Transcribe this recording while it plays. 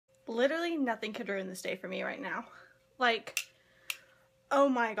literally nothing could ruin this day for me right now. Like, oh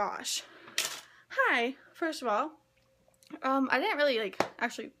my gosh. Hi, first of all. I didn't really like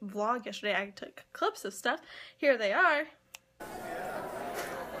actually vlog yesterday. I took clips of stuff. Here they are.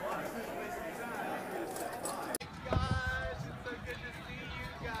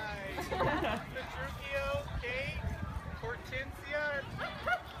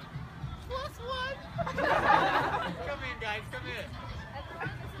 Come in, guys, come in. This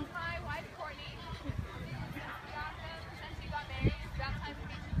is my wife, Courtney. We got them since we got married. It's about time for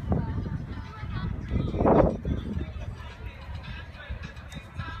me.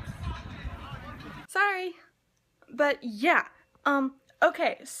 Sorry. But yeah.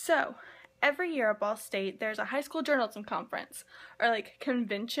 Okay, so every year at Ball State there's a high school journalism conference or like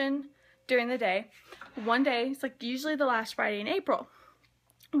convention during the day. One day, it's like usually the last Friday in April.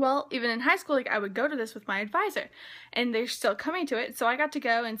 Well, even in high school, like I would go to this with my advisor, and they're still coming to it. So I got to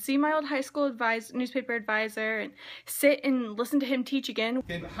go and see my old high school newspaper advisor, and sit and listen to him teach again.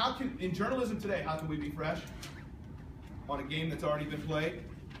 Okay, but how can, in journalism today, how can we be fresh on a game that's already been played?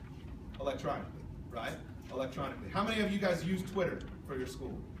 Electronically, right? Electronically. How many of you guys use Twitter for your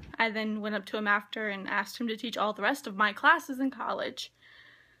school? I then went up to him after and asked him to teach all the rest of my classes in college.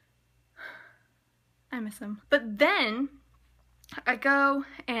 I miss him. But then I go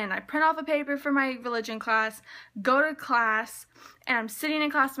and I print off a paper for my religion class, go to class, and I'm sitting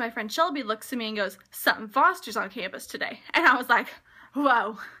in class and my friend Shelby looks at me and goes, Sutton Foster's on campus today. And I was like,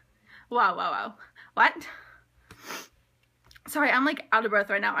 whoa, whoa, what? Sorry, I'm like out of breath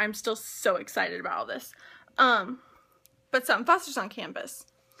right now. I'm still so excited about all this. But Sutton Foster's on campus.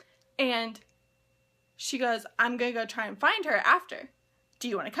 And she goes, I'm gonna go try and find her after. Do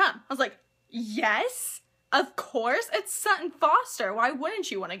you want to come? I was like, yes. Of course, it's Sutton Foster. Why wouldn't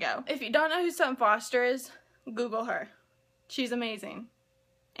you want to go? If you don't know who Sutton Foster is, Google her. She's amazing.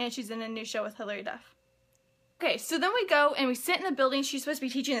 And she's in a new show with Hilary Duff. Okay, so then we go and we sit in the building she's supposed to be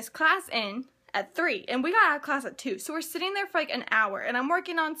teaching this class in at 3. And we got out of class at 2. So we're sitting there for like an hour. And I'm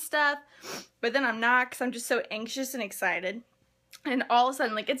working on stuff, but then I'm not because I'm just so anxious and excited. And all of a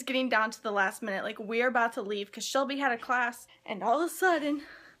sudden, like it's getting down to the last minute. Like we're about to leave because Shelby had a class. And all of a sudden,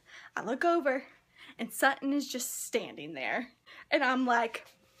 I look over. And Sutton is just standing there. And I'm like,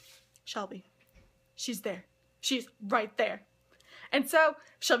 Shelby, she's there. She's right there. And so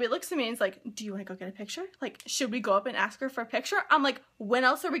Shelby looks at me and is like, do you want to go get a picture? Like, should we go up and ask her for a picture? I'm like, when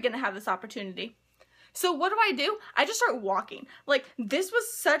else are we going to have this opportunity? So what do? I just start walking. Like, this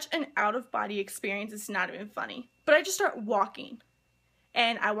was such an out-of-body experience. It's not even funny. But I just start walking.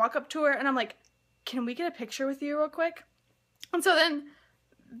 And I walk up to her and I'm like, can we get a picture with you real quick? And so then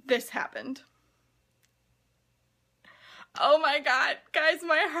this happened. Oh my god, guys,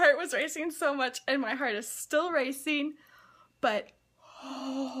 my heart was racing so much, and my heart is still racing, but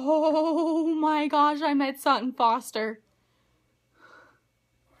oh my gosh, I met Sutton Foster.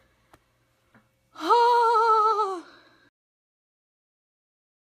 Oh.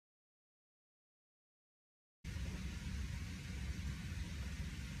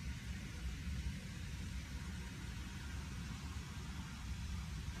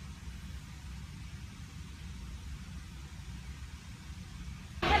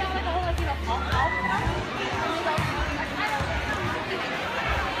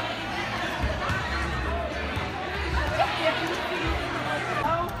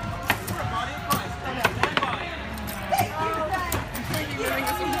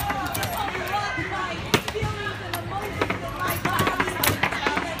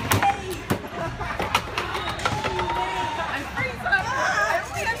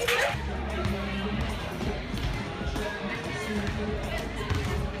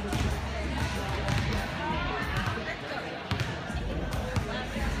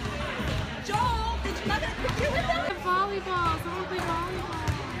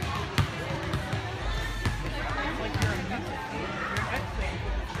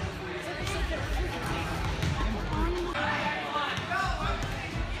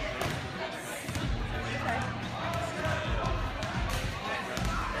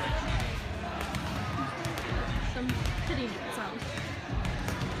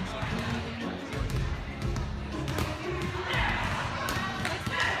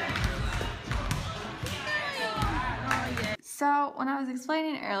 So when I was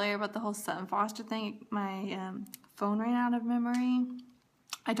explaining earlier about the whole Sutton Foster thing, my phone ran out of memory.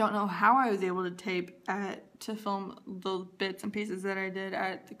 I don't know how I was able to film the bits and pieces that I did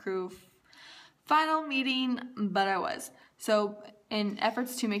at the crew final meeting, but I was. So in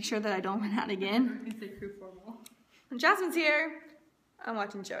efforts to make sure that I don't run out again, it's a crew formal. Jasmine's here. I'm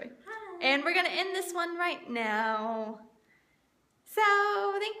watching Joey. Hi. And we're gonna end this one right now. So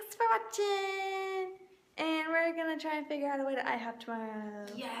thanks for watching. watching. And we're gonna try and figure out a way to IHOP tomorrow.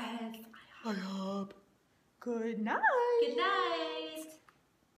 Yes. IHOP. Good night. Good night.